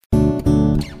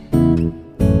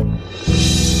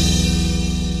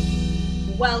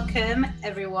Welcome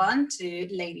everyone to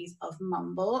Ladies of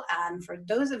Mumble. And for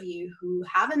those of you who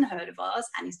haven't heard of us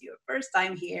and it's your first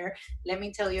time here, let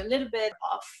me tell you a little bit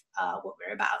of what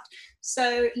we're about.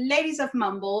 So, Ladies of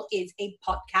Mumble is a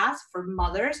podcast for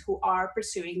mothers who are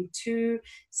pursuing two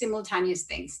simultaneous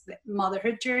things: the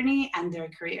motherhood journey and their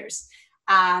careers.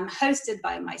 Hosted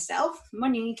by myself,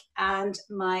 Monique, and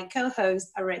my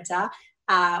co-host Areta.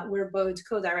 We're both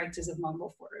co-directors of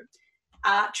Mumble Forum.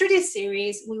 Through this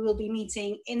series, we will be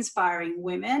meeting inspiring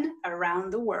women around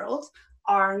the world,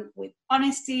 armed with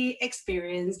honesty,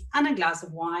 experience, and a glass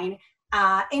of wine,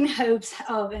 in hopes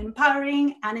of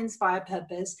empowering and inspire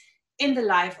purpose in the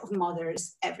life of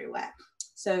mothers everywhere.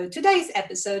 So today's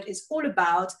episode is all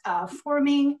about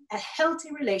forming a healthy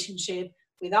relationship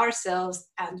with ourselves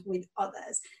and with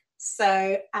others.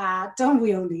 So don't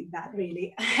we all need that,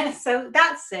 really? So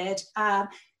that said,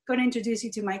 going to introduce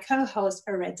you to my co-host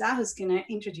Areta, who's going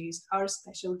to introduce our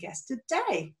special guest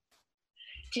today.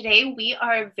 Today we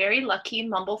are very lucky,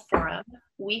 Mumble Forum.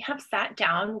 We have sat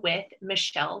down with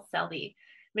Michelle Zelli.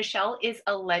 Michelle is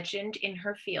a legend in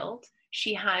her field.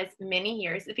 She has many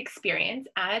years of experience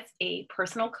as a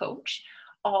personal coach.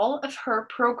 All of her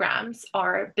programs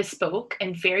are bespoke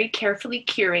and very carefully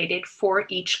curated for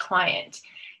each client.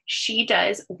 She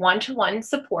does one-to-one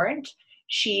support.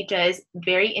 She does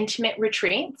very intimate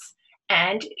retreats,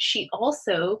 and she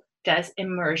also does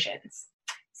immersions.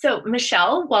 So,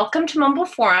 Michelle, welcome to Mumble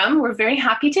Forum. We're very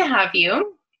happy to have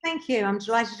you. Thank you. I'm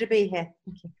delighted to be here.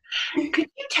 Thank you. Could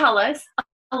you tell us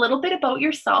a little bit about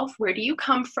yourself? Where do you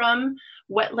come from?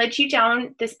 What led you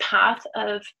down this path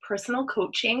of personal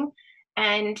coaching?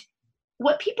 And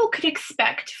what people could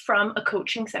expect from a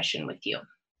coaching session with you?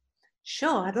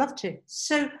 Sure, I'd love to.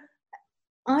 So,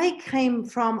 I came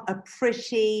from a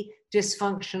pretty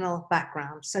dysfunctional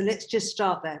background. So let's just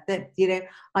start there.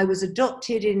 I was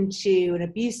adopted into an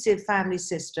abusive family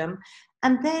system.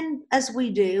 And then, as we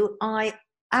do, I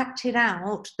acted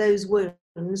out those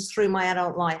wounds through my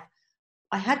adult life.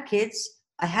 I had kids,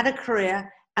 I had a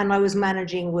career, and I was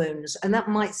managing wounds. And that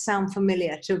might sound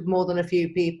familiar to more than a few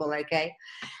people, okay?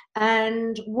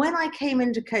 And when I came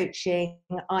into coaching,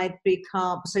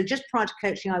 just prior to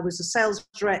coaching, I was a sales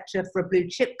director for a blue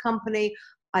chip company.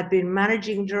 I've been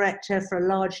managing director for a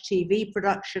large TV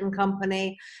production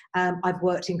company. I've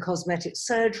worked in cosmetic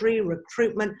surgery,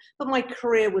 recruitment, but my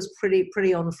career was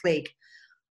pretty on fleek.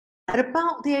 At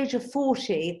about the age of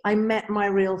 40, I met my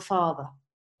real father.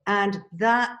 And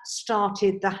that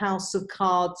started the house of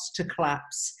cards to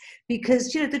collapse. Because,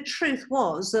 the truth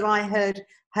was that I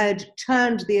had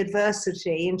turned the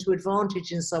adversity into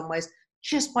advantage in some ways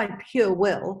just by pure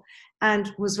will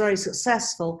and was very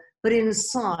successful. But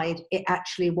inside, it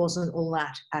actually wasn't all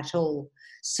that at all.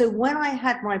 So when I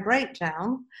had my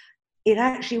breakdown, it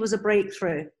actually was a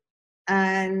breakthrough.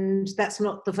 And that's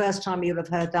not the first time you'll have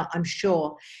heard that, I'm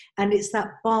sure. And it's that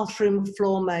bathroom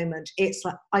floor moment. It's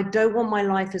like, I don't want my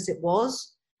life as it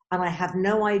was, and I have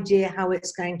no idea how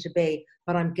it's going to be,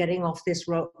 but I'm getting off this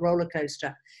roller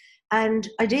coaster. And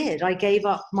I did. I gave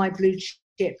up my blue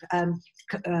chip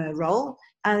role,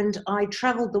 and I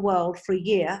traveled the world for a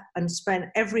year and spent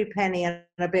every penny and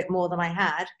a bit more than I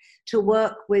had to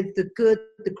work with the good,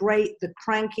 the great, the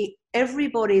cranky,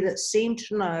 everybody that seemed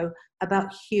to know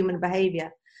about human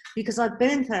behavior. Because I'd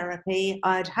been in therapy,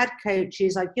 I'd had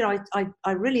coaches,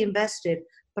 I really invested,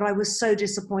 but I was so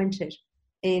disappointed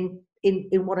in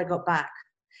what I got back.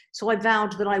 So I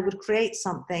vowed that I would create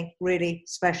something really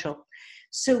special.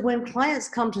 So when clients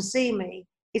come to see me,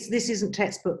 this isn't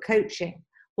textbook coaching.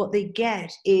 What they get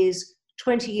is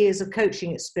 20 years of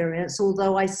coaching experience,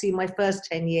 although I see my first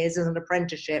 10 years as an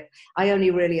apprenticeship. I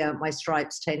only really earned my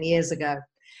stripes 10 years ago.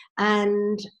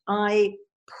 And I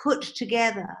put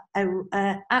together an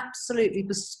absolutely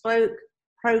bespoke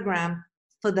program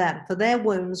for them, for their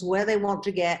wounds, where they want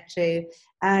to get to,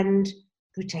 and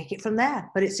we take it from there.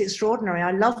 But it's extraordinary.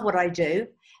 I love what I do,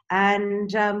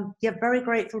 and very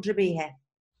grateful to be here.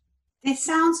 This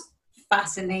sounds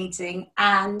fascinating,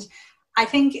 and I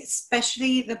think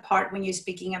especially the part when you're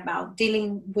speaking about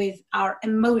dealing with our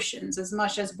emotions as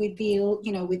much as we deal,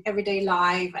 with everyday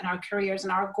life and our careers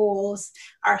and our goals,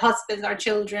 our husbands, our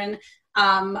children.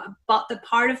 But the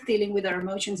part of dealing with our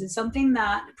emotions is something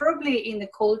that probably in the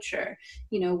culture,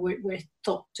 we're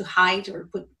taught to hide or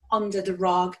put under the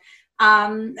rug.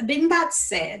 Being that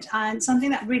said, and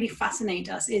something that really fascinates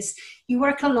us is you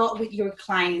work a lot with your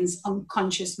clients'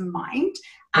 unconscious mind.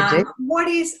 What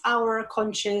is our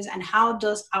conscious and how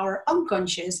does our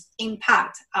unconscious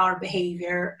impact our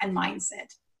behavior and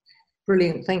mindset?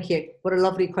 Brilliant, thank you. What a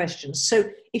lovely question. So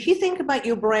if you think about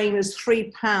your brain as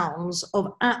 3 pounds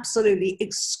of absolutely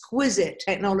exquisite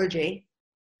technology,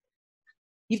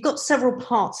 you've got several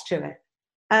parts to it.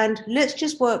 And let's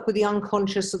just work with the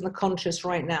unconscious and the conscious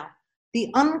right now. The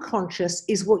unconscious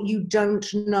is what you don't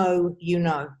know you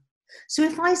know. So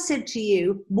if I said to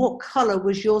you, what color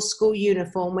was your school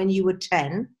uniform when you were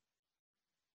 10?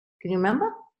 Can you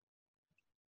remember?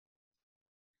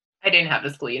 I didn't have a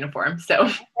school uniform, so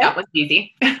that was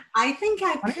easy. I think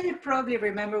I could probably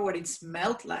remember what it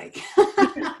smelled like.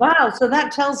 Wow, so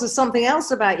that tells us something else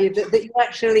about you, that you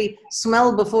actually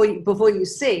smell before you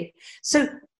see. So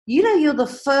you know, you're the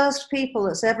first people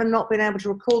that's ever not been able to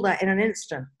recall that in an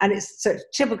instant. And it's so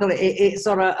typical, it's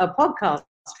on a podcast.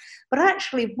 But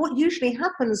actually, what usually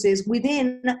happens is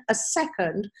within a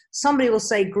second, somebody will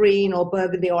say green or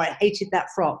burgundy, or I hated that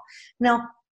frock. Now,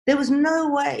 there was no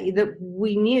way that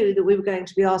we knew that we were going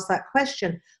to be asked that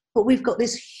question. But we've got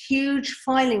this huge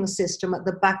filing system at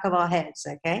the back of our heads,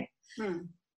 okay?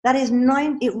 That is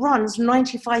it runs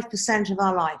 95% of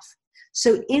our life.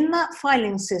 So in that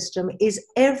filing system is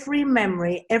every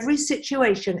memory, every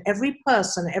situation, every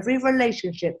person, every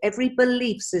relationship, every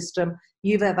belief system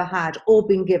you've ever had or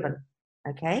been given,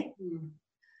 okay?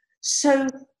 So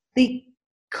the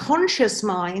conscious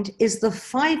mind is the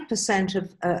 5%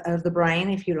 of the brain,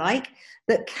 if you like,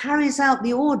 that carries out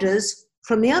the orders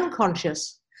from the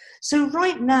unconscious. So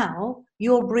right now,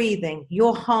 you're breathing,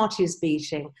 your heart is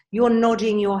beating, you're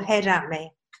nodding your head at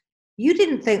me. You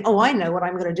didn't think, oh, I know what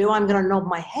I'm going to do. I'm going to nod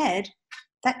my head.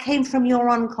 That came from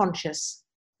your unconscious.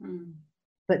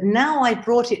 But now I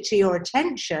brought it to your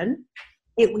attention.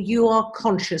 You are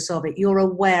conscious of it. You're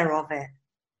aware of it.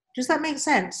 Does that make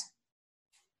sense?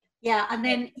 Yeah, and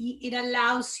then it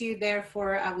allows you,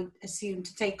 therefore, I would assume,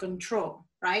 to take control,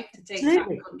 right? To take that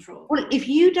control. Well, if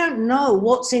you don't know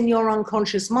what's in your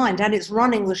unconscious mind and it's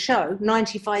running the show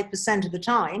 95% of the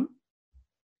time,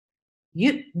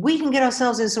 we can get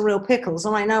ourselves in some real pickles,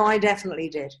 and I know I definitely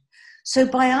did. So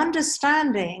by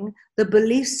understanding the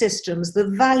belief systems, the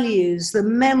values, the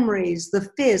memories, the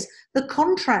fears, the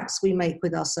contracts we make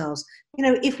with ourselves, you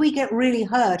know, if we get really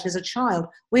hurt as a child,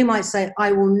 we might say,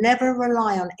 I will never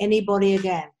rely on anybody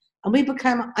again. And we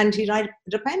become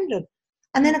anti-dependent.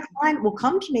 And then a client will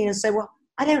come to me and say, well,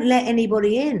 I don't let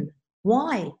anybody in.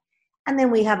 Why? And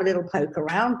then we have a little poke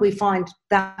around. We find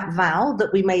that vow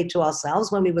that we made to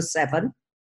ourselves when we were 7,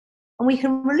 and we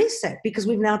can release it because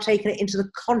we've now taken it into the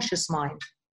conscious mind.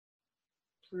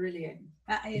 Brilliant.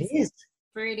 That is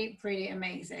pretty, pretty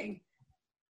amazing.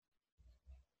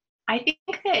 I think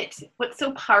that what's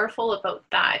so powerful about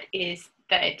that is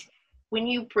that when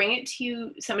you bring it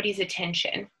to somebody's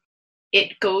attention,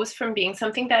 it goes from being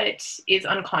something that is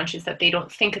unconscious, that they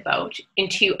don't think about,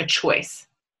 into a choice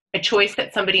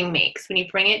that somebody makes. When you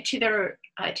bring it to their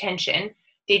attention,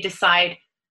 they decide,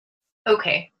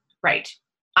 okay, right,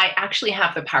 I actually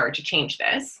have the power to change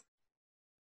this.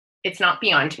 It's not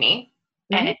beyond me.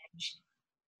 And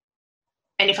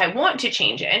if I want to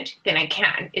change it, then I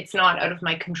can. It's not out of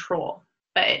my control.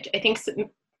 But I think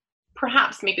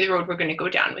perhaps maybe the road we're going to go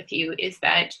down with you is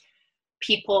that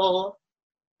people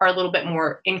are a little bit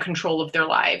more in control of their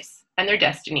lives and their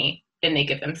destiny than they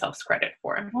give themselves credit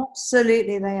for.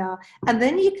 Absolutely, they are. And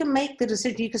then you can make the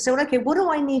decision. You can say, well, okay, what do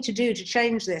I need to do to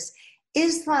change this?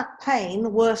 Is that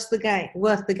pain worth the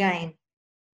gain?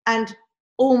 And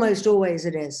almost always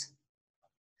it is.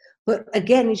 But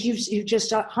again, as you've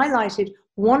just highlighted,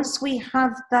 once we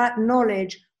have that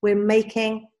knowledge, we're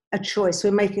making a choice.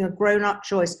 We're making a grown-up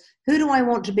choice. Who do I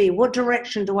want to be? What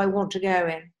direction do I want to go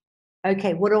in?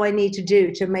 Okay, what do I need to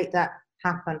do to make that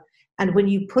happen? And when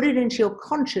you put it into your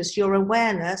conscious, your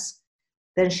awareness,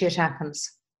 then shit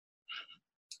happens.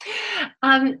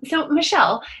 So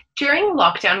Michelle, during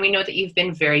lockdown, we know that you've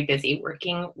been very busy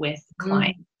working with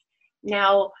clients.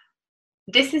 Now,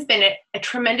 this has been a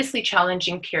tremendously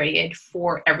challenging period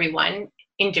for everyone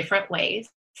in different ways.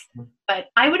 But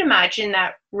I would imagine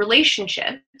that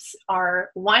relationships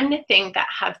are one thing that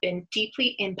have been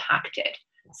deeply impacted.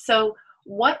 So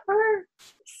what are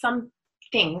some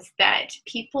things that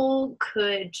people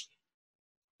could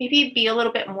maybe be a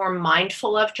little bit more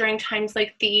mindful of during times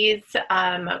like these,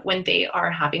 when they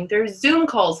are having their Zoom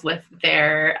calls with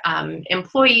their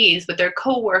employees, with their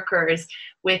coworkers,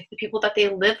 with the people that they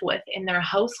live with in their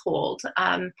household?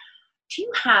 Do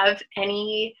you have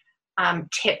any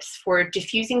tips for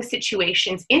diffusing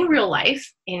situations in real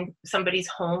life, in somebody's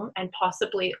home, and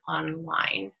possibly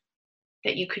online,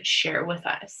 that you could share with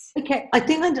us? Okay, I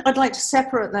think I'd like to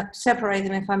separate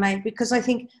them, if I may, because I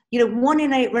think, 1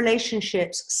 in 8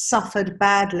 relationships suffered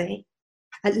badly,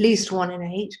 at least 1 in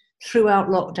 8, throughout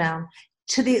lockdown,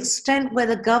 to the extent where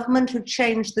the government had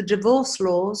changed the divorce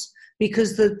laws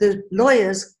because the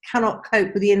lawyers cannot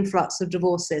cope with the influx of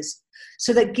divorces.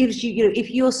 So that gives you, if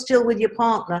you're still with your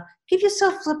partner, give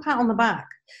yourself a pat on the back.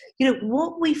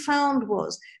 What we found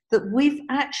was that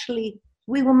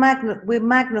we're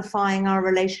magnifying our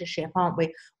relationship, aren't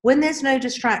we? When there's no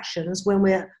distractions, when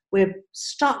we're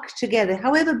stuck together,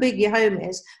 however big your home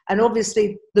is, and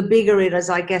obviously the bigger it is,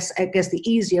 I guess the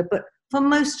easier, but for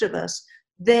most of us,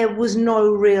 there was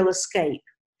no real escape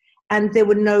and there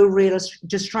were no real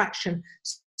distraction.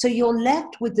 So you're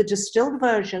left with the distilled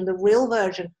version, the real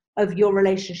version of your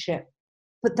relationship,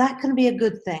 but that can be a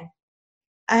good thing.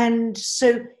 And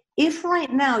so if right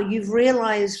now you've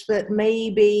realized that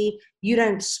maybe you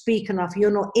don't speak enough, you're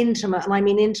not intimate, and I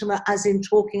mean intimate as in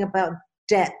talking about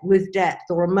depth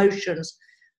or emotions,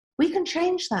 we can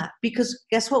change that, because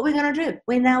guess what we're going to do?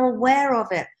 We're now aware of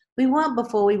it. We weren't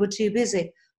before, we were too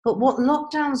busy. But what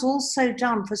lockdown's also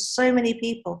done for so many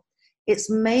people, it's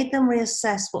made them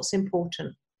reassess what's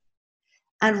important.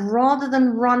 And rather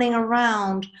than running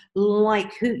around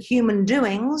like human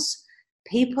doings,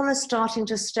 people are starting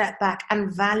to step back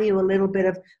and value a little bit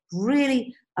of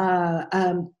really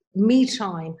me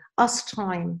time, us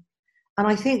time. And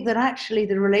I think that actually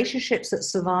the relationships that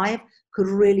survive could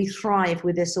really thrive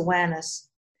with this awareness.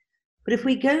 But if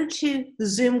we go to the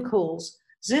Zoom calls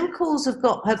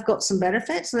have got some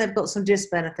benefits and they've got some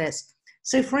disbenefits.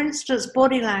 So for instance,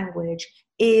 body language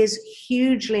is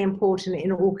hugely important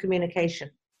in all communication.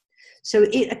 So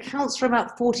it accounts for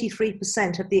about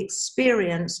 43% of the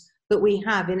experience that we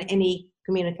have in any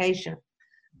communication.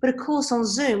 But of course on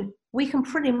Zoom, we can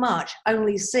pretty much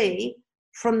only see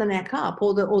from the neck up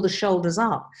or the shoulders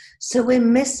up. So we're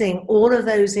missing all of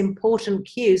those important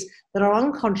cues that our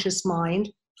unconscious mind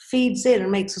feeds in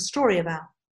and makes a story about.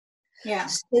 Yeah.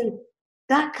 So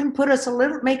that can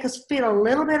make us feel a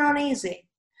little bit uneasy.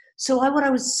 So what I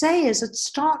would say is that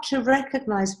start to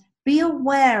recognize, be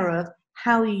aware of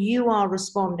how you are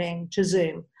responding to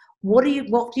Zoom. What do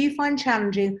you find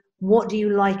challenging? What do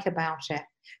you like about it?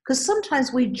 Because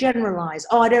sometimes we generalize.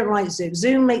 I don't like Zoom.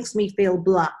 Zoom makes me feel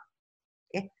blah.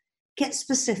 Okay? Get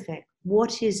specific.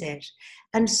 What is it?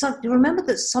 And so remember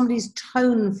that somebody's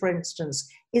tone, for instance,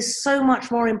 is so much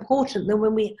more important than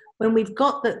when we've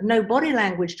got no body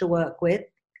language to work with.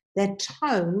 Their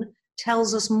tone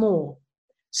tells us more.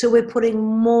 So we're putting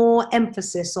more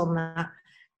emphasis on that.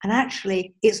 And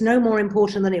actually, it's no more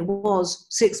important than it was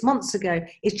 6 months ago.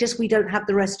 It's just we don't have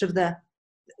the rest of the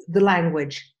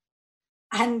language.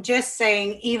 And just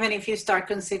saying, even if you start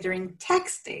considering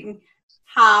texting,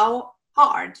 how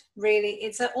hard, really.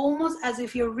 It's almost as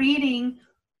if you're reading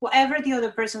whatever the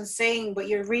other person's saying, but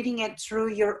you're reading it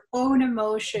through your own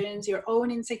emotions, your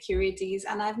own insecurities.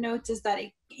 And I've noticed that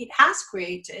it has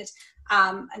created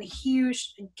a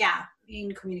huge gap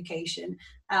in communication,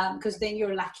 because then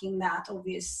you're lacking that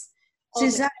obvious.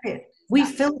 Exactly. We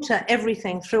filter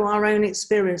everything through our own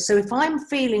experience. So if I'm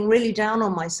feeling really down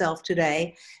on myself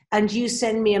today and you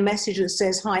send me a message that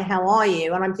says, "Hi, how are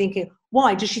you?" And I'm thinking,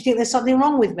 why? Does she think there's something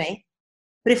wrong with me?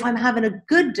 But if I'm having a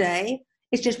good day,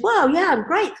 it's just, "Wow, yeah, I'm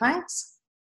great, thanks."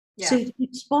 Yeah. So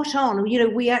spot on.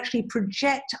 We actually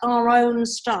project our own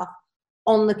stuff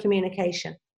on the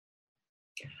communication.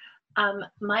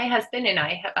 My husband and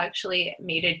I have actually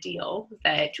made a deal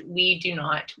that we do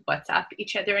not WhatsApp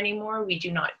each other anymore. We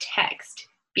do not text,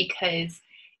 because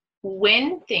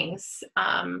when things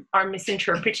are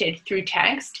misinterpreted through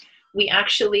text, we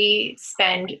actually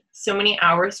spend so many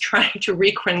hours trying to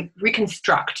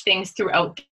reconstruct things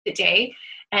throughout the day.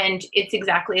 And it's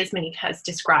exactly as Monique has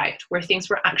described, where things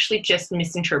were actually just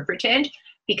misinterpreted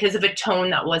because of a tone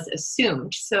that was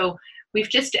assumed. So we've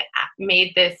just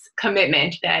made this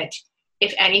commitment that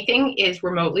if anything is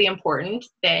remotely important,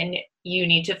 then you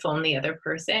need to phone the other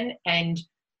person. And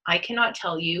I cannot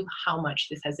tell you how much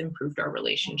this has improved our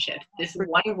relationship. This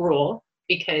one rule,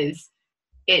 because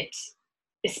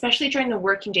especially during the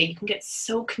working day, you can get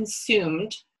so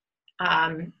consumed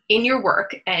in your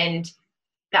work, and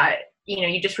that,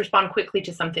 you just respond quickly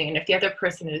to something. And if the other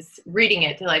person is reading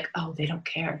it, they're like, "Oh, they don't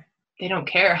care. They don't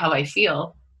care how I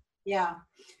feel." Yeah.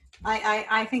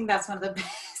 I think that's one of the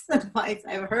best advice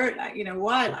I've heard,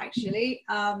 while actually.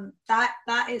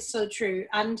 That is so true.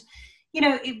 And,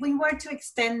 if we were to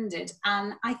extend it,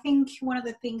 and I think one of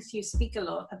the things you speak a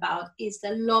lot about is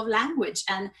the love language,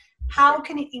 and how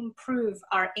can it improve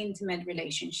our intimate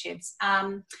relationships?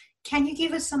 Can you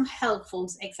give us some helpful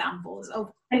examples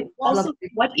of also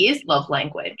what is love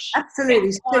language?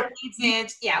 Absolutely. What is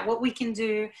it? Yeah, what we can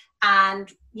do,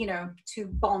 and to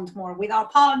bond more with our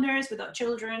partners, with our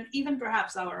children, even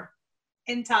perhaps our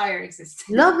entire existence.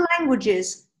 Love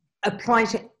languages apply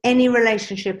to any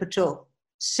relationship at all.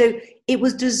 So it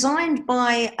was designed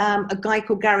by a guy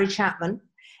called Gary Chapman,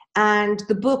 and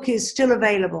the book is still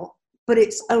available, but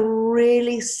it's a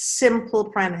really simple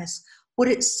premise. What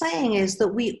it's saying is that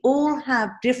we all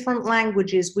have different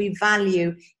languages we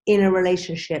value in a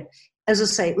relationship. As I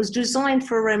say, it was designed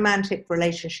for romantic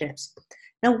relationships.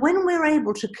 Now, when we're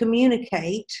able to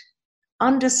communicate,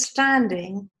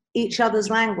 understanding each other's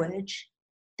language,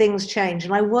 things change.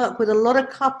 And I work with a lot of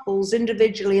couples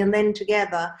individually and then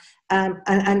together.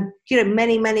 And you know,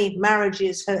 many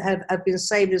marriages have been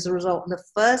saved as a result. And the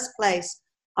first place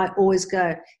I always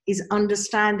go is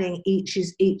understanding each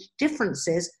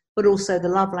differences, but also the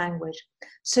love language.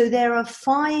 So there are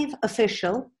 5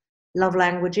 official love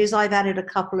languages. I've added a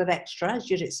couple of extra, as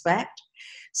you'd expect.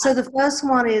 So the first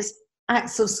one is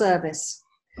acts of service.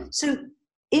 So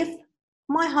if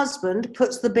my husband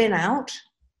puts the bin out,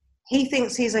 he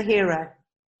thinks he's a hero.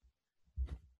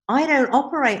 I don't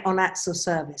operate on acts of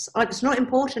service. It's not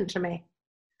important to me,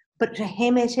 but to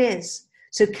him it is.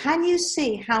 So can you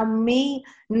see how me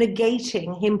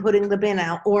negating him putting the bin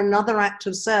out or another act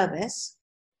of service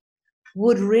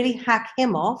would really hack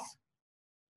him off?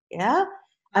 Yeah?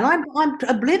 And I'm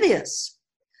oblivious.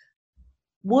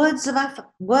 Words of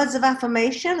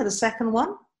affirmation are the second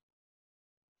one.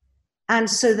 And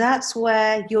so that's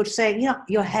where you're saying, yeah,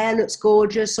 your hair looks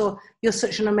gorgeous, or you're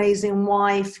such an amazing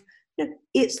wife.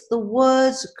 It's the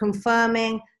words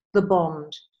confirming the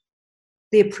bond,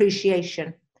 the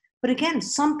appreciation. But again,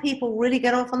 some people really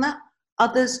get off on that.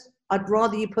 Others, I'd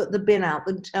rather you put the bin out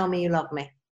than tell me you love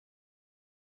me.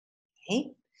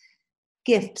 Okay.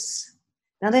 Gifts.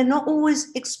 Now, they're not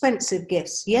always expensive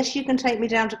gifts. Yes, you can take me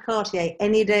down to Cartier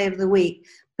any day of the week,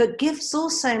 but gifts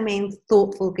also mean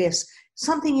thoughtful gifts.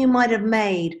 Something you might have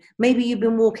made. Maybe you've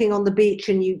been walking on the beach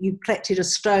and you collected a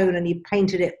stone and you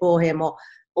painted it for him, or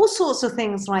all sorts of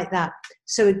things like that.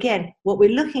 So again, what we're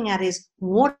looking at is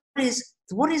what is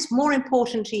more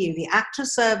important to you, the act of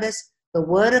service, the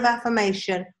word of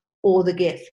affirmation, or the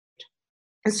gift,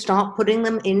 and start putting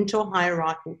them into a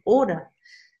hierarchical order.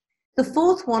 The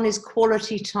fourth one is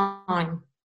quality time.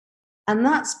 And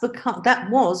that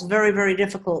was very, very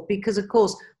difficult because, of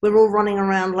course, we're all running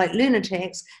around like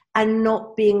lunatics and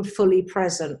not being fully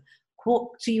present.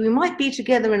 So we might be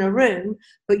together in a room,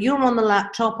 but you're on the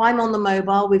laptop, I'm on the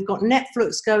mobile, we've got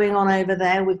Netflix going on over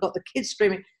there, we've got the kids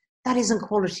streaming. That isn't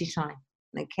quality time,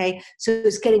 okay? So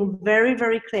it's getting very,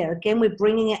 very clear. Again, we're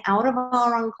bringing it out of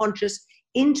our unconscious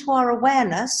into our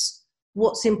awareness,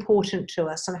 what's important to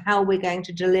us and how we're going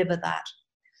to deliver that.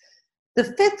 The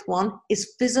fifth one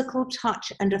is physical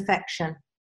touch and affection.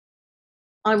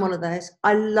 I'm one of those.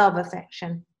 I love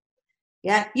affection.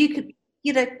 Yeah,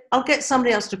 I'll get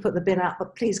somebody else to put the bin out,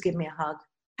 but please give me a hug.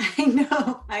 I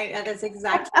know, that's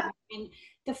exactly. And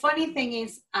the funny thing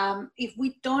is, if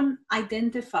we don't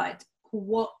identify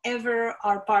whatever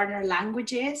our partner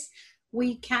language is,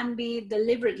 we can be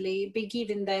deliberately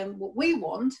giving them what we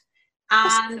want.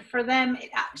 And for them, it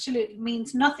actually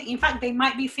means nothing. In fact, they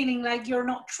might be feeling like you're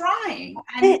not trying.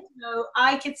 And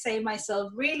I could say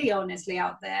myself really honestly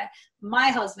out there, my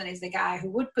husband is the guy who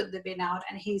would put the bin out,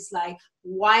 and he's like,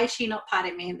 why is she not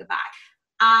patting me in the back?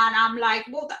 And I'm like,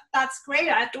 well, that's great.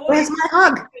 I adore Where's my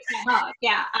hug?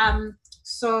 Yeah.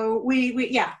 So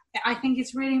I think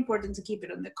it's really important to keep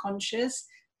it on the conscious.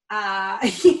 And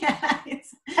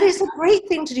it's a great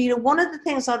thing to do. One of the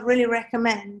things I'd really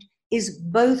recommend is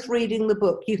both reading the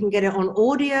book. You can get it on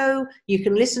audio, you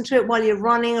can listen to it while you're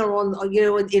running or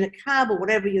in a cab or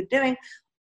whatever you're doing,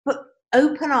 but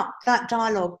open up that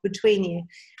dialogue between you.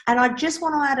 And I just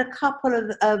want to add a couple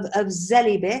of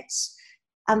Zelly bits,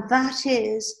 and that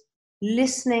is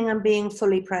listening and being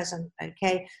fully present,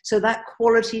 okay? So that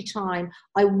quality time,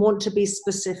 I want to be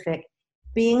specific.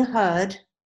 Being heard.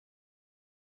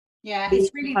 Yeah, it's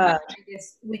really good, I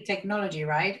guess, with technology,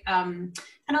 right? And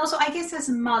also, I guess as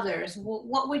mothers,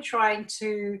 what we're trying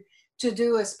to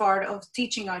do as part of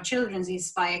teaching our children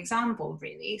is by example,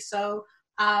 really. So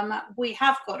we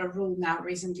have got a rule now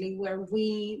recently where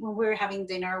when we're having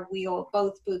dinner, we all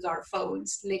both put our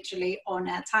phones literally on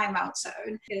a timeout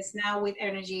zone, because now with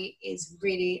energy is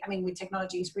really, with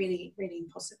technology is really, really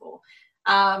impossible.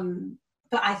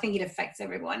 But I think it affects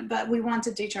everyone. But we want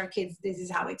to teach our kids this is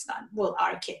how it's done. Well,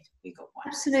 our kid, we got one.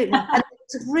 Absolutely. And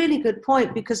it's a really good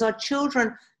point, because our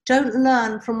children don't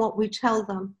learn from what we tell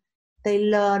them. They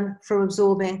learn from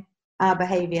absorbing our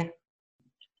behavior.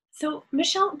 So,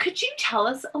 Michelle, could you tell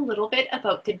us a little bit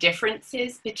about the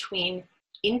differences between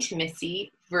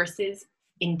intimacy versus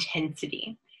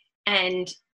intensity? And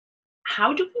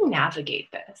how do we navigate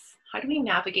this? How do we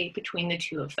navigate between the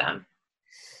two of them?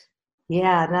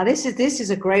 Yeah, now this is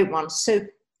a great one. So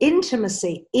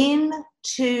intimacy, in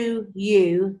to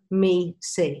you, me,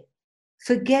 see.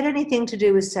 Forget anything to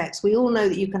do with sex. We all know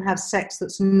that you can have sex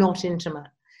that's not intimate.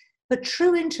 But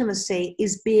true intimacy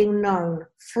is being known,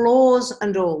 flaws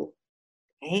and all.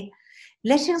 Okay?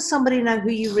 Letting somebody know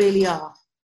who you really are,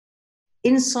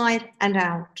 inside and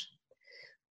out.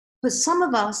 But some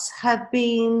of us have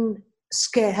been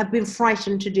scared, have been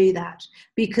frightened to do that,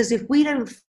 because if we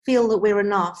don't feel that we're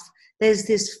enough, there's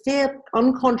this fear,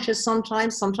 unconscious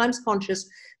sometimes conscious,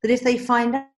 that if they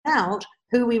find out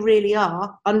who we really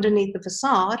are underneath the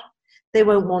facade, they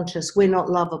won't want us, we're not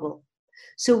lovable.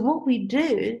 So what we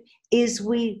do is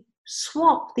we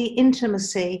swap the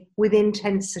intimacy with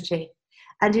intensity.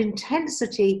 And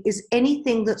intensity is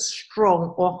anything that's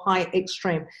strong or high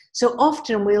extreme. So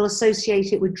often we'll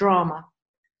associate it with drama.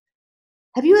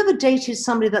 Have you ever dated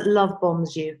somebody that love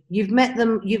bombs you? You've met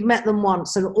them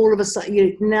once, and all of a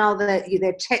sudden, now they're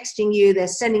texting you, they're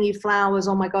sending you flowers.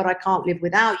 Oh my God, I can't live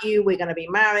without you. We're going to be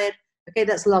married. Okay,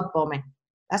 that's love bombing.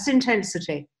 That's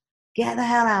intensity. Get the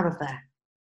hell out of there.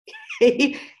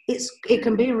 It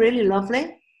can be really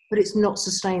lovely, but it's not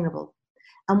sustainable.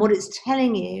 And what it's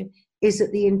telling you is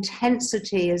that the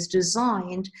intensity is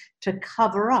designed to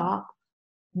cover up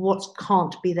what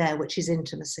can't be there, which is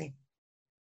intimacy.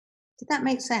 Did that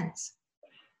make sense?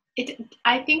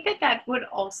 I think that would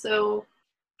also,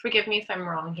 forgive me if I'm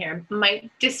wrong here,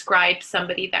 might describe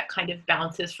somebody that kind of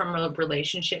bounces from a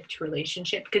relationship to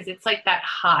relationship, because it's like that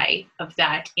high of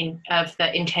of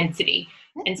the intensity.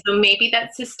 And so maybe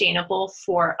that's sustainable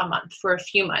for a month, for a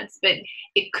few months, but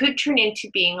it could turn into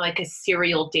being like a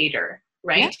serial dater,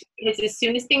 right? Yeah. Because as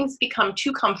soon as things become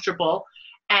too comfortable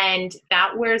and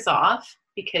that wears off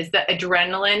because the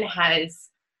adrenaline has,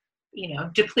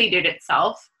 depleted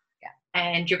itself,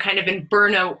 and you're kind of in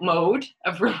burnout mode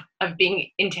of being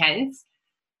intense,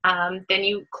 then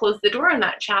you close the door on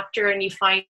that chapter and you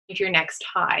find your next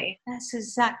high. That's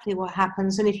exactly what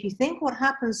happens. And if you think what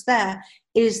happens there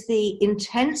is the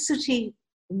intensity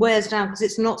wears down because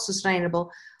it's not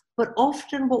sustainable. But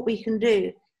often what we can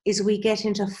do is we get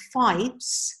into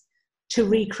fights to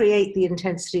recreate the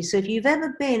intensity. So if you've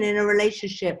ever been in a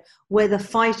relationship where the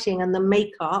fighting and the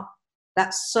makeup,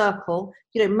 that circle,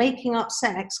 making up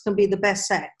sex can be the best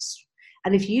sex.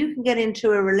 And if you can get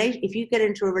into a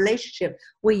relationship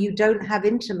where you don't have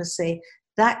intimacy,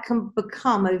 that can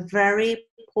become a very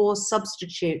poor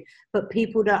substitute, but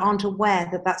people aren't aware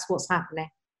that that's what's happening.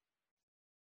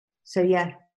 So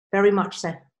yeah, very much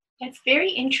so. That's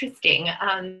very interesting,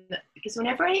 because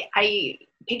whenever I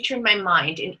picture in my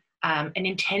mind an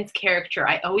intense character,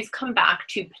 I always come back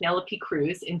to Penelope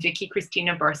Cruz and Vicky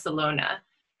Cristina Barcelona.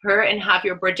 Her and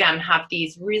Javier Bardem have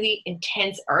these really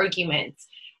intense arguments,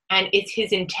 and it's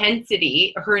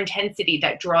her intensity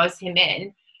that draws him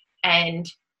in.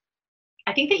 And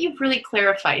I think that you've really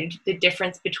clarified the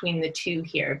difference between the two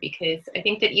here, because I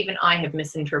think that even I have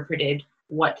misinterpreted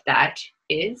what that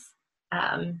is.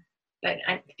 But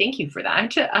I thank you for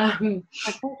that. Yeah,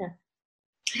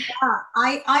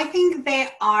 I think there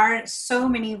are so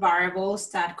many variables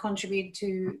that contribute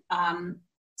to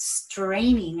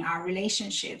straining our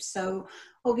relationships. So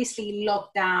obviously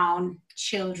lockdown,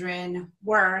 children,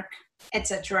 work,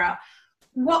 etc.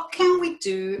 What can we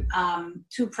do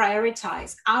to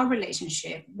prioritize our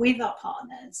relationship with our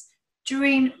partners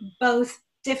during both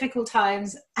difficult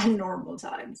times and normal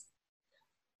times?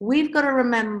 We've got to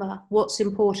remember what's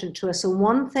important to us. And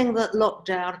one thing that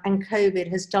lockdown and COVID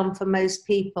has done for most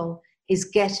people is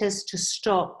get us to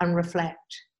stop and reflect.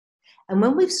 And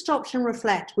when we've stopped and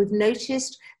reflect, we've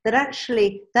noticed that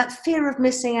actually that fear of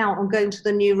missing out on going to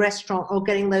the new restaurant or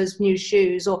getting those new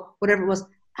shoes or whatever it was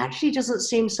actually doesn't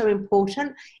seem so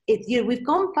important. We've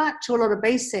gone back to a lot of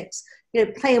basics,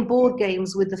 playing board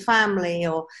games with the family,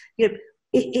 or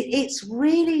it's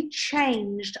really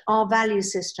changed our value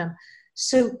system.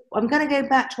 So I'm going to go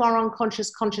back to our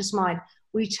unconscious, conscious mind.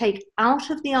 We take out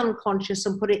of the unconscious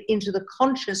and put it into the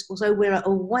conscious, so we're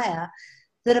aware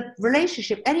that a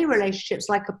relationship, any relationship's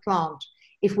like a plant.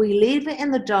 If we leave it in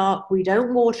the dark, we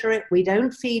don't water it, we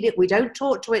don't feed it, we don't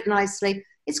talk to it nicely,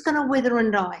 it's going to wither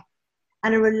and die.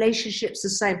 And a relationship's the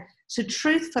same. So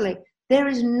truthfully, there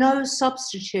is no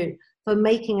substitute for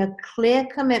making a clear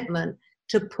commitment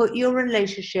to put your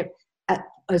relationship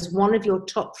as one of your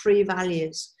top 3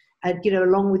 values.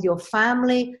 Along with your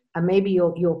family and maybe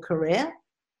your career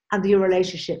and your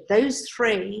relationship. Those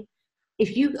 3,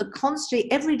 if you are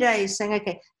constantly every day saying,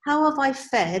 okay, how have I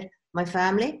fed my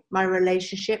family, my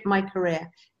relationship, my career?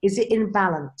 Is it in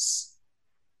balance?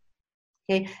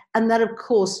 Okay, and that of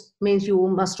course means you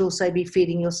must also be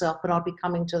feeding yourself, but I'll be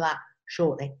coming to that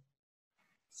shortly.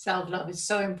 Self-love is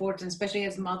so important, especially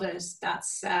as mothers.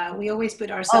 That's we always put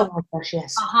Oh ourselves my gosh,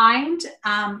 yes. behind,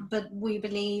 but we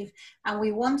believe and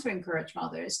we want to encourage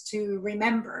mothers to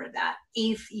remember that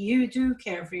if you do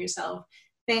care for yourself,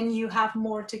 then you have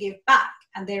more to give back,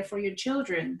 and therefore your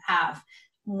children have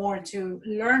more to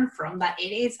learn from, that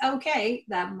it is okay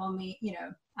that mommy,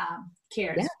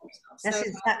 cares Yeah, for herself. that's So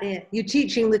exactly it. You're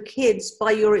teaching the kids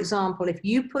by your example. If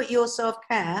you put your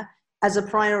self-care as a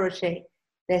priority,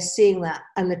 they're seeing that,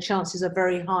 and the chances are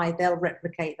very high they'll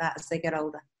replicate that as they get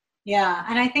older. yeah,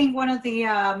 and I think one of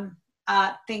the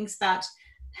things that,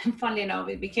 funnily enough,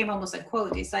 it became almost a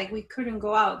quote. It's like we couldn't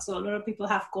go out, so a lot of people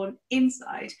have gone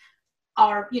inside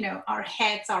our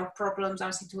heads, our problems,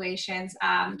 our situations,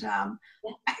 and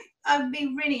I'd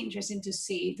be really interested to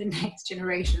see the next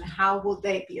generation, how will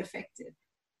they be affected.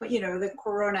 But the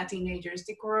corona teenagers,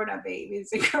 the corona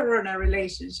babies, the corona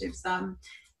relationships.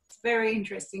 It's very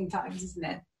interesting times, isn't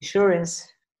it? Sure is.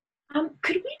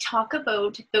 Could we talk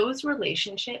about those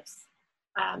relationships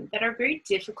that are very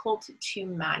difficult to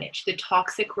manage, the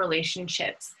toxic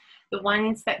relationships, the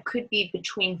ones that could be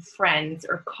between friends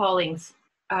or colleagues,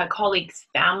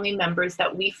 family members,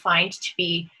 that we find to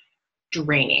be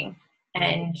draining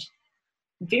and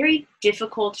very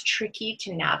difficult, tricky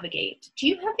to navigate? Do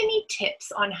you have any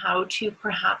tips on how to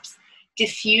perhaps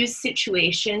diffuse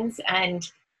situations? And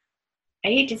I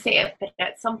hate to say it, but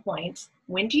at some point,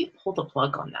 when do you pull the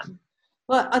plug on them?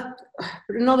 Well,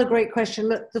 another great question.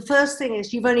 Look, the first thing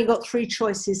is you've only got 3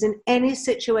 choices. In any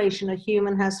situation, a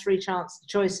human has 3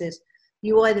 choices.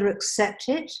 You either accept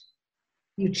it,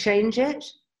 you change it,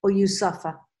 or you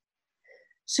suffer.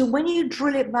 So when you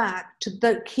drill it back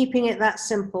to keeping it that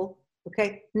simple,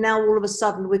 okay, now all of a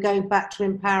sudden we're going back to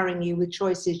empowering you with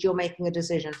choices. You're making a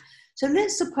decision. So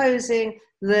let's supposing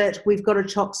that we've got a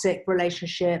toxic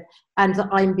relationship and that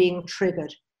I'm being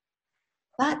triggered.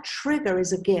 That trigger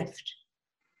is a gift.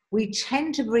 We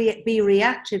tend to be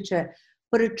reactive to it,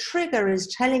 but a trigger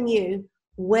is telling you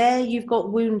where you've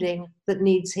got wounding that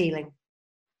needs healing.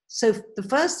 So the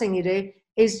first thing you do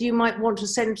is you might want to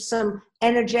send some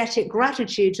energetic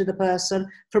gratitude to the person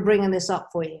for bringing this up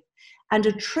for you. And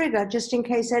a trigger, just in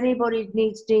case anybody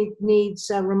needs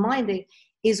reminding,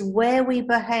 is where we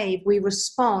behave, we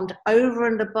respond over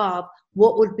and above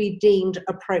what would be deemed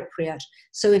appropriate.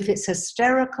 So if it's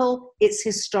hysterical, it's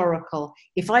historical.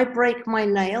 If I break my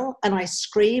nail and I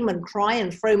scream and cry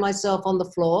and throw myself on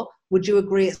the floor, would you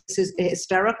agree it's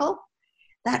hysterical?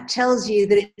 That tells you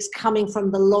that it's coming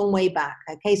from the long way back.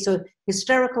 Okay, so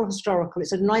hysterical, historical.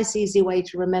 It's a nice, easy way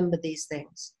to remember these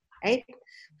things. Okay,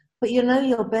 but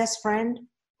your best friend,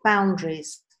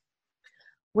 boundaries.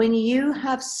 When you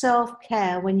have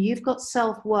self-care, when you've got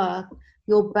self-worth,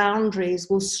 your boundaries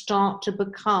will start to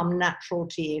become natural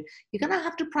to you. You're going to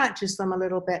have to practice them a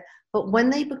little bit, but when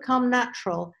they become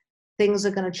natural, things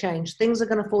are going to change. Things are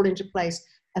going to fall into place,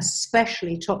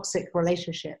 especially toxic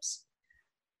relationships.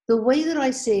 The way that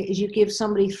I see it is you give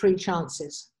somebody 3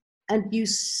 chances and you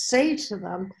say to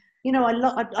them,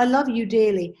 I love you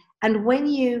dearly. And when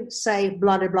you say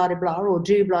blah, blah, blah, blah, or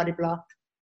do blah, blah, blah,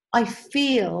 I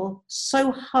feel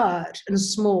so hurt and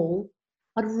small.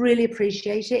 I'd really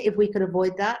appreciate it if we could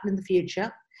avoid that in the future.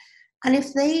 And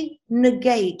if they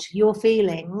negate your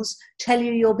feelings, tell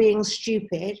you you're being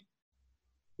stupid,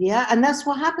 yeah, and that's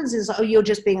what happens is, you're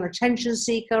just being an attention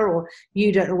seeker, or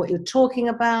you don't know what you're talking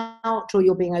about, or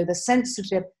you're being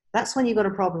oversensitive. That's when you've got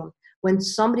a problem. When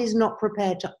somebody's not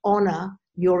prepared to honor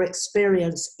your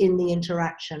experience in the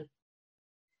interaction.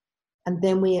 And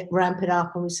then we ramp it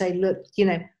up and we say, look,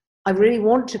 I really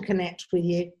want to connect with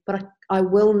you, but I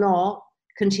will not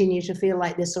continue to feel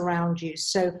like this around you.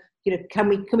 So, can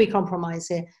we compromise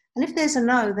here? And if there's a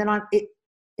no, then it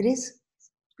is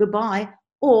goodbye.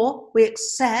 Or we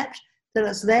accept that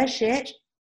it's their shit.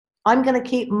 I'm going to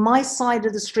keep my side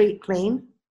of the street clean.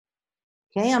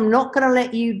 Okay, I'm not going to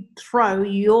let you throw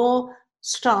your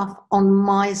stuff on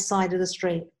my side of the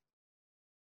street.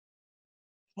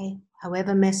 Okay,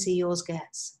 however messy yours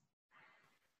gets.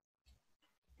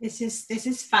 This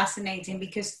is fascinating,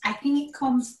 because I think it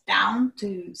comes down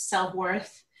to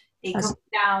self-worth. It comes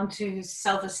down to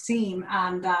self-esteem.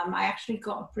 And I actually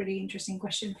got a pretty interesting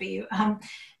question for you.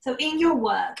 So in your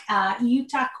work, you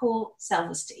tackle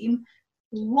self-esteem.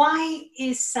 Why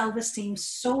is self-esteem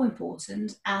so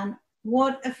important? And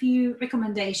what a few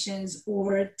recommendations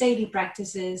or daily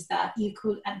practices that you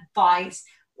could advise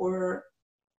or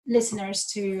listeners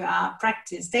to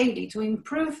practice daily to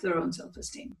improve their own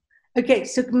self-esteem? Okay,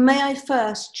 so may I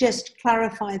first just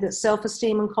clarify that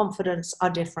self-esteem and confidence are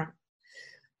different.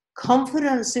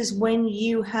 Confidence is when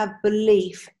you have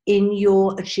belief in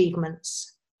your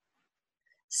achievements.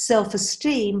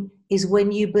 Self-esteem is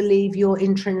when you believe your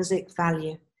intrinsic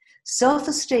value.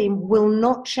 Self-esteem will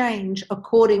not change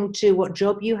according to what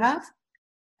job you have,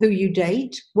 who you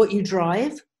date, what you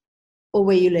drive, or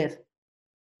where you live.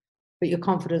 But your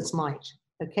confidence might.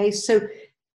 Okay, so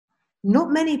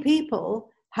not many people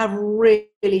have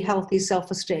really healthy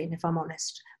self-esteem, if I'm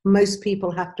honest. Most people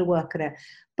have to work at it.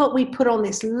 But we put on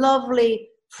this lovely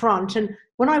front. And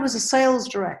when I was a sales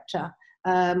director,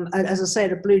 as I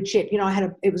said, a blue chip, you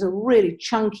know, it was a really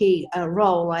chunky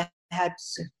role. I had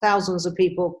thousands of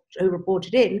people who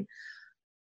reported in.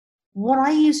 What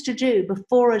I used to do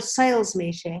before a sales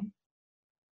meeting,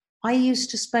 I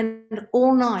used to spend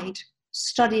all night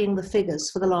studying the figures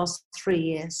for the last 3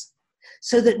 years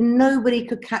so that nobody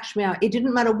could catch me out. It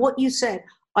didn't matter what you said.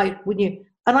 And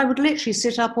I would literally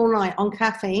sit up all night on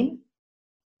caffeine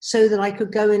so that I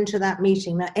could go into that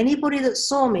meeting. Now, anybody that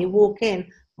saw me walk in,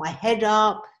 my head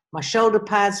up, my shoulder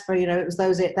pads for, you know, it was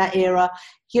that era,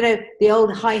 you know, the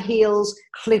old high heels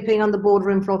clipping on the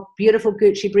boardroom floor, beautiful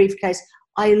Gucci briefcase.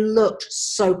 I looked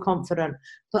so confident,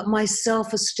 but my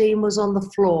self-esteem was on the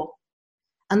floor.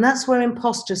 And that's where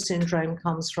imposter syndrome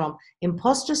comes from.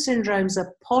 Imposter syndrome is a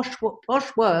posh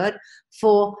word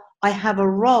for I have a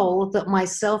role that my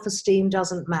self-esteem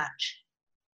doesn't match.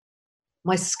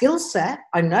 My skill set,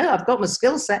 I know I've got my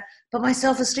skill set, but my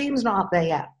self-esteem's not up there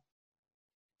yet.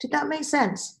 Did that make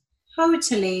sense?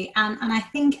 Totally. And I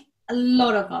think a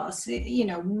lot of us, you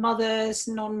know, mothers,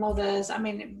 non-mothers, I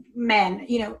mean, men,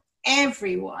 you know,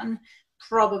 everyone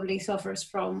probably suffers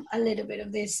from a little bit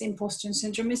of this imposter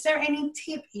syndrome. Is there any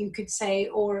tip you could say,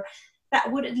 or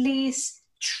that would at least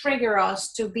trigger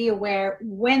us to be aware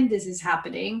when this is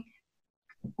happening?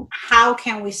 How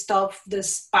can we stop the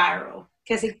spiral?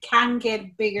 Because it can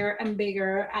get bigger and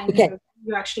bigger, and okay,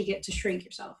 you actually get to shrink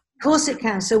yourself. Of course it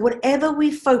can. So whatever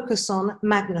we focus on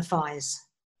magnifies.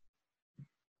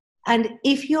 And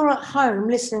if you're at home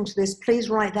listening to this, please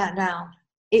write that down.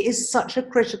 It is such a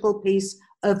critical piece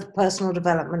of personal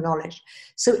development knowledge.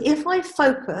 So if I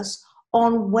focus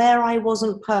on where I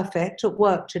wasn't perfect at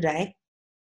work today,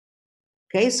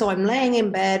 okay, so I'm laying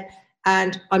in bed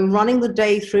and I'm running the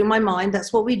day through my mind,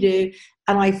 that's what we do,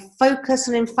 and I focus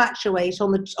and infatuate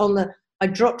on the I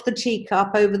dropped the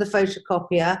teacup over the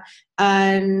photocopier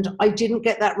and I didn't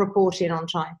get that report in on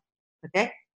time,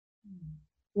 okay?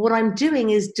 What I'm doing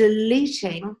is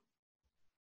deleting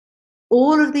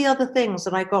all of the other things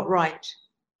that I got right.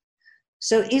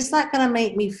 So is that going to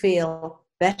make me feel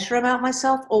better about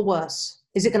myself or worse?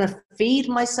 Is it going to feed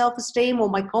my self-esteem or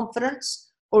my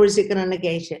confidence, or is it going to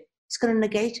negate it? It's going to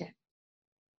negate it,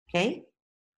 okay?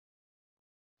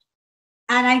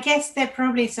 And I guess there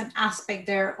probably is an aspect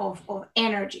there of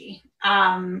energy.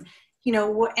 You know,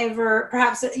 whatever,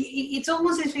 perhaps it's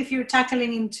almost as if you're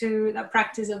tackling into the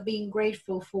practice of being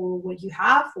grateful for what you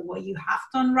have, for what you have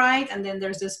done right. And then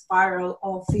there's a spiral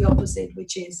of the opposite,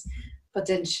 which is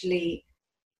potentially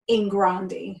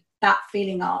ingrounding, that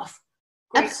feeling of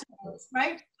gratefulness,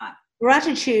 right?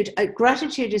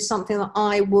 Gratitude is something that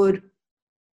I would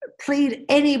plead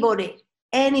anybody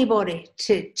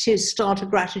to start a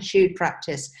gratitude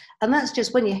practice. And that's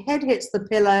just when your head hits the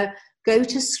pillow, go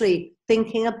to sleep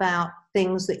thinking about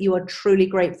things that you are truly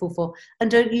grateful for,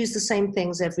 and don't use the same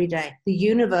things every day. The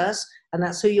universe, and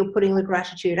that's who you're putting the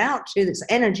gratitude out to, that's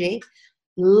energy,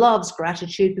 loves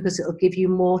gratitude because it'll give you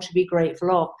more to be grateful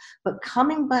of. But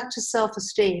coming back to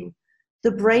self-esteem,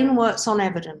 the brain works on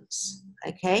evidence,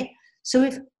 okay? So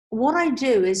if what I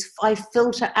do is I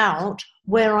filter out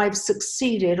where I've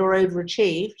succeeded or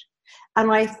overachieved, and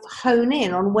I hone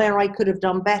in on where I could have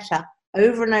done better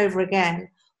over and over again,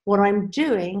 what I'm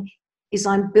doing is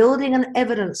I'm building an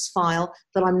evidence file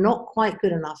that I'm not quite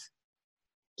good enough.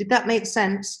 Did that make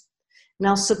sense?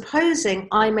 Now, supposing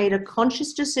I made a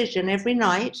conscious decision every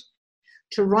night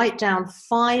to write down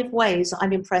 5 ways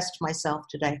I've impressed myself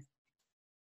today.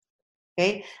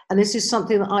 Okay, and this is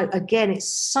something that again,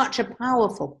 it's such a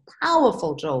powerful,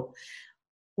 powerful tool.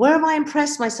 Where have I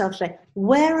impressed myself today?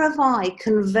 Where have I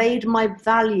conveyed my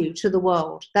value to the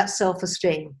world? That's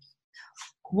self-esteem.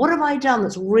 What have I done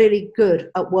that's really good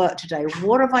at work today?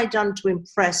 What have I done to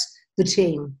impress the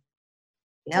team?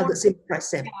 Yeah, that's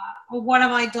impressive. Or what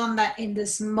have I done that in the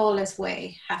smallest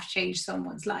way have changed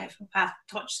someone's life, have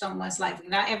touched someone's life?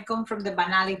 And I've gone from the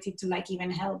banality to like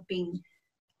even helping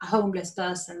a homeless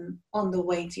person on the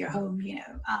way to your home, you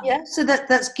know. Yeah, so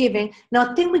that's giving.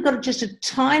 Now, I think we've got just a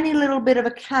tiny little bit of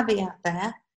a caveat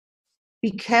there.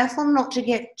 Be careful not to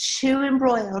get too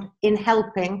embroiled in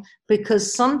helping,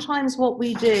 because sometimes what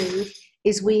we do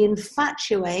is we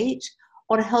infatuate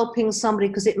on helping somebody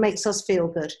because it makes us feel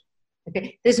good.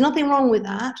 Okay, there's nothing wrong with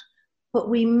that, but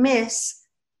we miss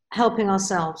helping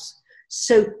ourselves.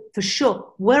 So for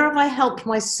sure, where have I helped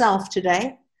myself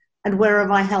today and where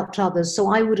have I helped others?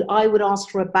 So I would ask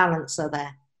for a balancer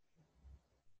there.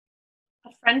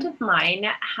 A friend of mine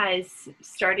has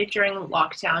started during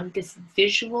lockdown this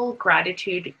visual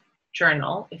gratitude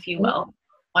journal, if you will,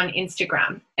 on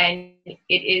Instagram. And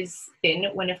it has been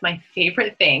one of my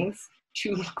favorite things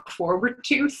to look forward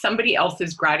to, somebody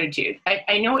else's gratitude.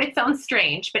 I know it sounds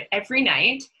strange, but every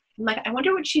night I'm like, I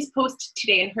wonder what she's posted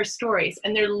today in her stories.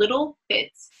 And they're little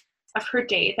bits of her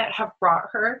day that have brought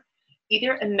her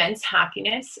either immense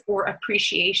happiness or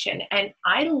appreciation. And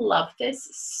I love this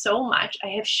so much. I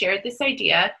have shared this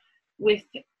idea with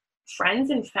friends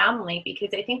and family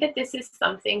because I think that this is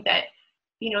something that,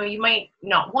 you know, you might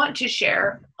not want to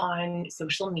share on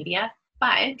social media,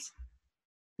 but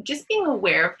just being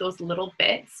aware of those little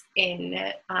bits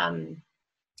in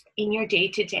your day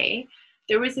to day.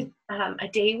 There was a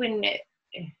day when,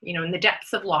 you know, in the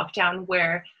depths of lockdown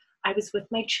where I was with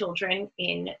my children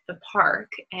in the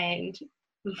park and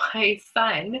my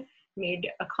son made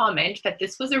a comment that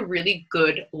this was a really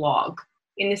good log,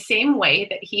 in the same way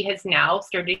that he has now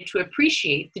started to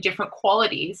appreciate the different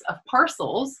qualities of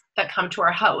parcels that come to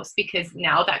our house, because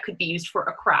now that could be used for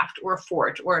a craft or a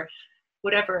fort or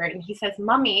whatever. And he says,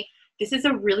 Mommy, this is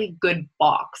a really good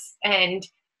box. And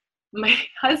my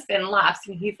husband laughs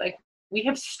and he's like, we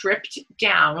have stripped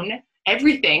down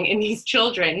everything in these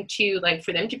children to, like,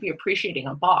 for them to be appreciating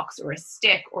a box or a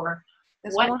stick or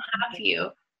what have you.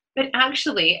 But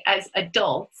actually, as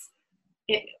adults,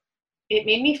 it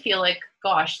made me feel like,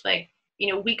 gosh, like,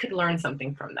 you know, we could learn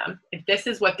something from them. If this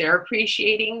is what they're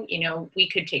appreciating, you know, we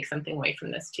could take something away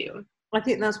from this too. I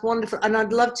think that's wonderful. And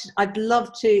I'd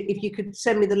love to, if you could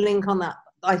send me the link on that.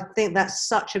 I think that's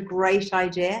such a great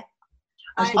idea.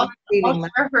 I'll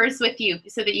share hers with you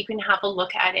so that you can have a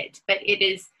look at it. But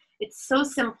it's so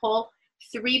simple.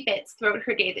 3 bits throughout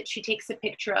her day that she takes a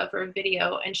picture of or a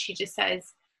video, and she just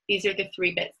says, these are the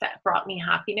 3 bits that brought me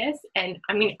happiness. And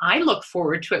I mean, I look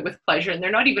forward to it with pleasure, and they're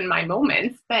not even my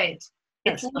moments, but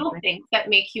it's little things that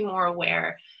make you more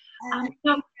aware.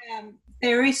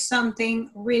 There is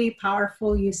something really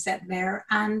powerful you said there.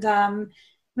 And I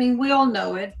mean, we all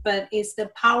know it, but it's the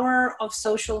power of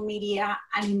social media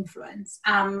and influence.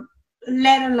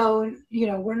 Let alone, you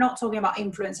know, we're not talking about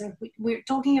influencers. We're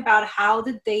talking about how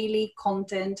the daily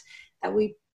content that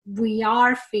we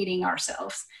are feeding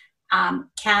ourselves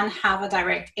can have a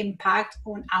direct impact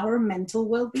on our mental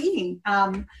well-being.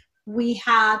 We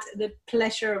had the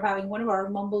pleasure of having one of our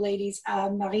Mumble ladies,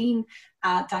 Marine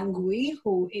Tanguy,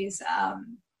 who is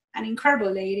an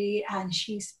incredible lady, and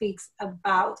she speaks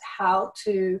about how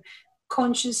to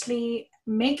consciously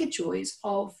make a choice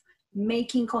of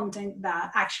making content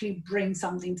that actually brings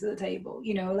something to the table,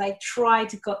 you know, like try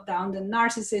to cut down the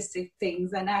narcissistic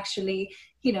things and actually,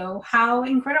 you know, how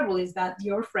incredible is that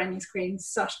your friend is creating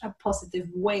such a positive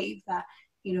wave that,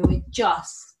 you know, it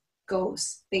just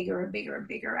goes bigger and bigger and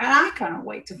bigger. And I cannot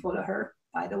wait to follow her,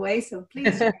 by the way, so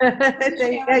please.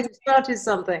 You started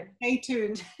something. Stay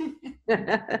tuned.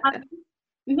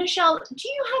 Michelle, do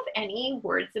you have any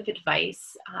words of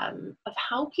advice of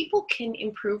how people can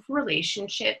improve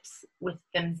relationships with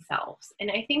themselves? And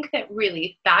I think that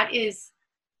really that is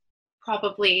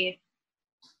probably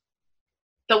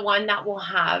the one that will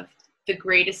have the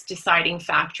greatest deciding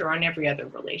factor on every other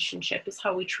relationship, is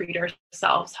how we treat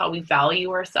ourselves, how we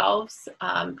value ourselves,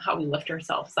 how we lift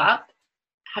ourselves up.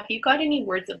 Have you got any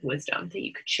words of wisdom that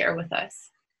you could share with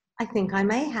us? I think I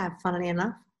may have, funnily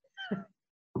enough.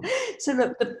 So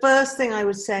look, the first thing I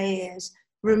would say is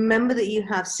remember that you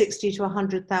have 60 to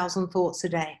 100,000 thoughts a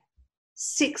day.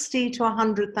 60 to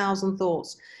 100,000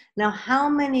 thoughts. Now, how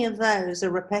many of those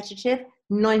are repetitive?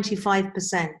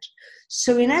 95%.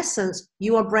 So in essence,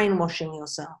 you are brainwashing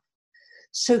yourself.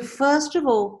 So first of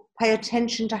all, pay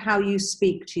attention to how you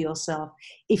speak to yourself.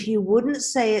 If you wouldn't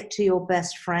say it to your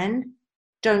best friend,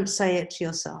 don't say it to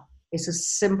yourself. It's as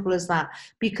simple as that.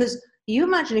 Because you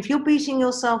imagine if you're beating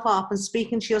yourself up and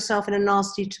speaking to yourself in a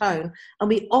nasty tone, and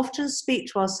we often speak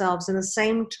to ourselves in the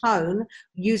same tone,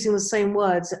 using the same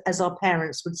words as our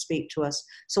parents would speak to us.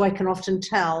 So I can often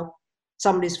tell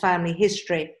somebody's family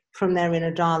history from their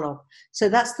inner dialogue. So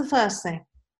that's the first thing.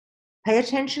 Pay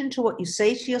attention to what you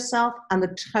say to yourself and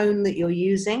the tone that you're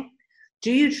using.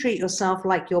 Do you treat yourself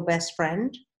like your best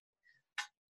friend?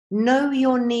 Know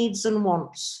your needs and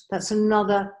wants. That's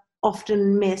another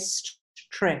often missed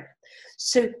trick.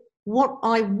 So what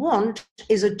I want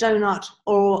is a donut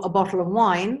or a bottle of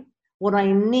wine. What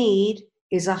I need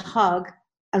is a hug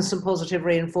and some positive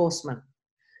reinforcement.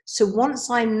 So once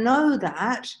I know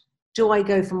that, do I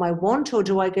go for my want or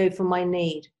do I go for my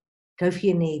need? Go for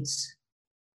your needs.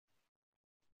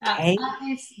 Okay. That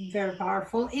is very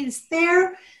powerful. Is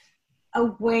there a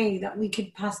way that we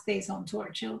could pass this on to our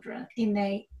children in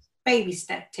a baby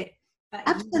step tip?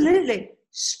 Absolutely.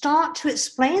 Start to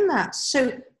explain that.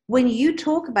 So when you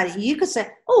talk about it, you could say,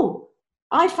 oh,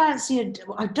 I fancy a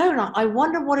donut. I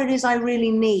wonder what it is I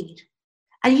really need.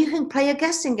 And you can play a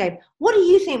guessing game. What do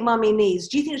you think Mummy needs?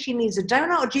 Do you think she needs a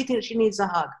donut or do you think she needs a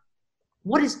hug?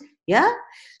 Yeah?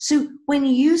 So when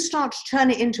you start to turn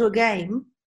it into a game,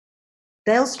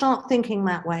 they'll start thinking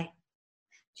that way.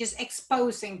 Just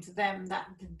exposing to them that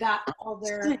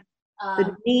other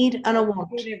the need and a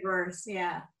want. Universe,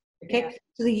 yeah. Okay, yeah.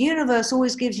 So the universe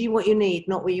always gives you what you need,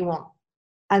 not what you want.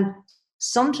 And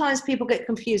sometimes people get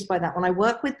confused by that. When I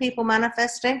work with people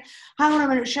manifesting, hang on a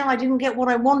minute, Cheryl, I didn't get what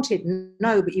I wanted.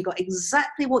 No, but you got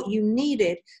exactly what you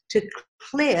needed to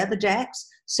clear the decks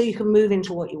so you can move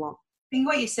into what you want. I think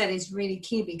what you said is really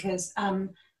key because an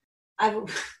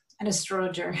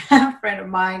astrologer, a friend of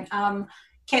mine,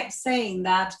 kept saying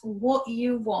that what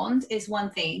you want is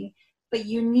one thing, but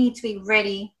you need to be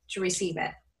ready to receive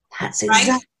it. That's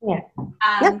exactly it.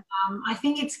 And yep. I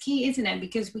think it's key, isn't it?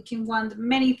 Because we can want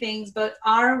many things, but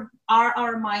our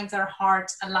minds, our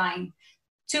hearts align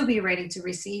to be ready to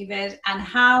receive it. And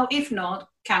how, if not,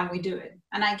 can we do it?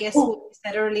 And I guess what we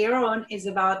said earlier on is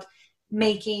about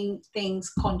making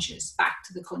things conscious, back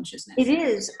to the consciousness. It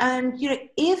is. And,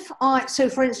 so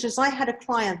for instance, I had a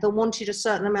client that wanted a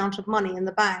certain amount of money in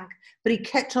the bank, but he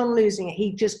kept on losing it.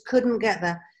 He just couldn't get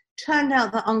there. Turned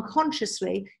out that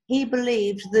unconsciously, he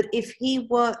believed that if he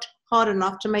worked hard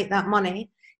enough to make that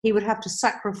money, he would have to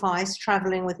sacrifice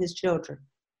traveling with his children.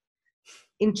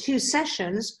 In 2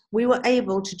 sessions, we were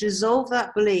able to dissolve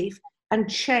that belief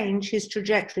and change his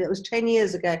trajectory. That was 10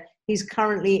 years ago. He's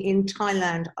currently in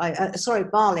Thailand,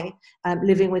 Bali,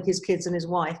 living with his kids and his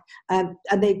wife. And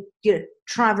they,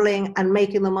 traveling and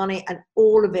making the money, and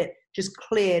all of it just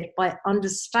cleared by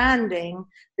understanding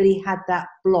that he had that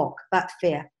block, that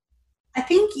fear. I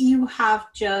think you have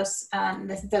just,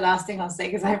 this is the last thing I'll say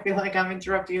because I feel like I'm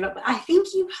interrupting you, but I think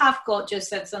you have just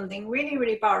said something really,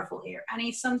 really powerful here. And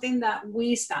it's something that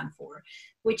we stand for,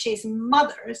 which is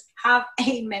mothers have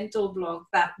a mental block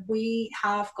that we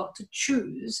have got to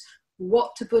choose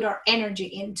what to put our energy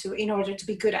into in order to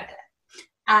be good at it.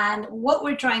 And what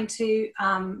we're trying to,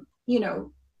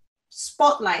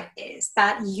 spotlight is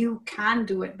that you can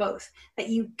do it both, that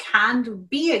you can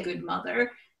be a good mother.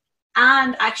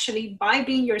 And actually, by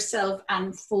being yourself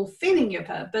and fulfilling your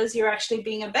purpose, you're actually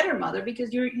being a better mother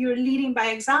because you're leading by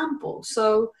example.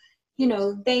 So,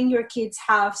 then your kids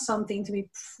have something to be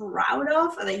proud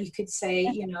of, that you could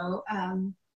say,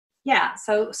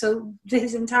 So this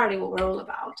is entirely what we're all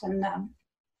about.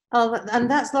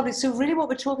 And that's lovely. So really what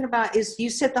we're talking about is, you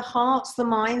said the hearts, the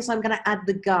minds, I'm going to add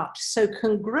the gut. So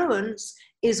congruence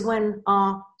is when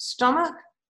our stomach,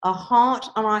 our heart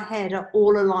and our head are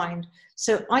all aligned.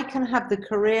 So I can have the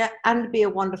career and be a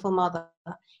wonderful mother.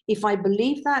 If I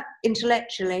believe that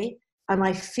intellectually and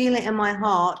I feel it in my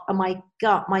heart and my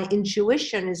gut, my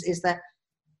intuition is that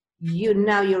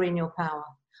you're in your power.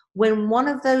 When one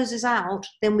of those is out,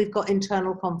 then we've got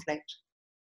internal conflict.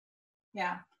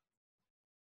 Yeah.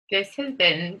 This has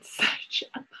been such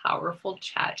a powerful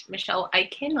chat. Michelle, I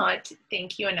cannot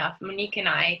thank you enough. Monique and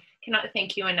I cannot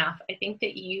thank you enough. I think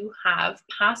that you have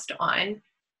passed on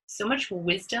so much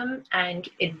wisdom and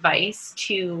advice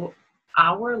to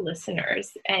our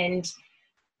listeners. And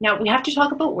now we have to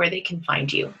talk about where they can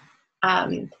find you.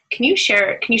 Can you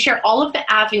share all of the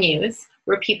avenues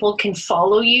where people can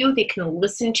follow you, they can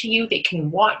listen to you, they can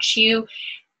watch you?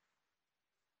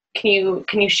 Can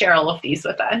you share all of these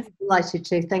with us? Delighted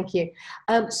to, thank you.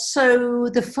 So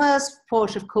the first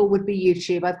port of call would be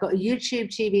YouTube. I've got a YouTube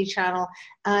TV channel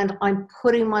and I'm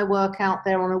putting my work out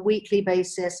there on a weekly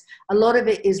basis. A lot of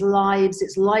it is lives,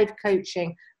 it's live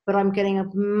coaching, but I'm getting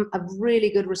a really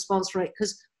good response from it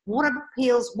because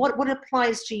what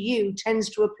applies to you tends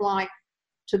to apply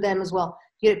to them as well.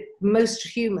 Most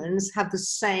humans have the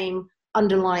same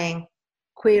underlying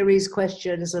queries,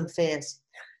 questions and fears.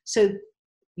 So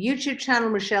YouTube channel,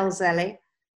 Michelle Zelli.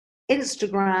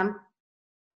 Instagram,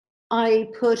 I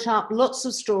put up lots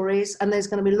of stories and there's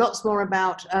going to be lots more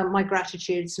about my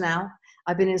gratitudes now.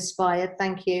 I've been inspired,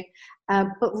 thank you.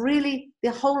 But really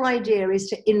the whole idea is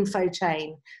to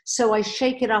infotain. So I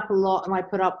shake it up a lot and I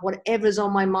put up whatever's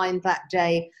on my mind that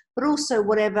day, but also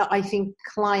whatever I think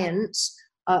clients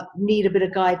need a bit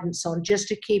of guidance on, just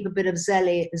to keep a bit of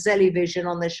Zelly vision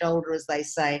on their shoulder, as they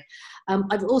say.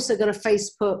 I've also got a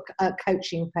Facebook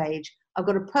coaching page. I've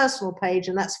got a personal page,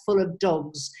 and that's full of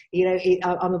dogs.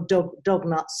 I'm a dog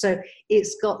nut, so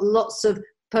it's got lots of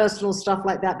personal stuff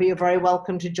like that. But you're very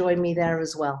welcome to join me there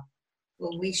as well.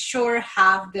 Well, we sure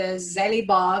have the Zelly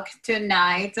bug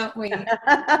tonight, don't we?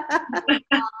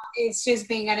 It's just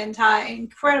been an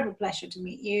incredible pleasure to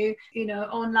meet you,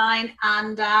 online.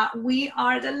 And we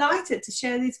are delighted to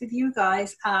share this with you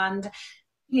guys. And,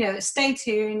 stay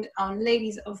tuned on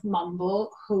Ladies of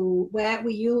Mumble, where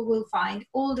you will find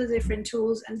all the different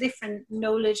tools and different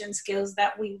knowledge and skills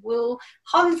that we will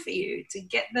hunt for you to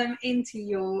get them into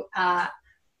your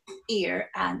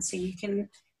ear, and so you can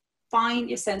find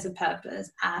your sense of purpose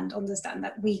and understand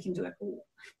that we can do it all.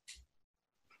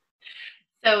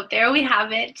 So there we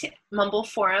have it, Mumble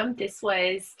Forum. This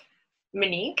was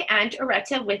Monique and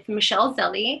Areta with Michelle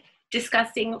Zelly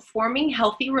discussing forming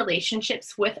healthy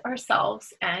relationships with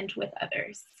ourselves and with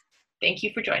others. Thank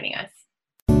you for joining us.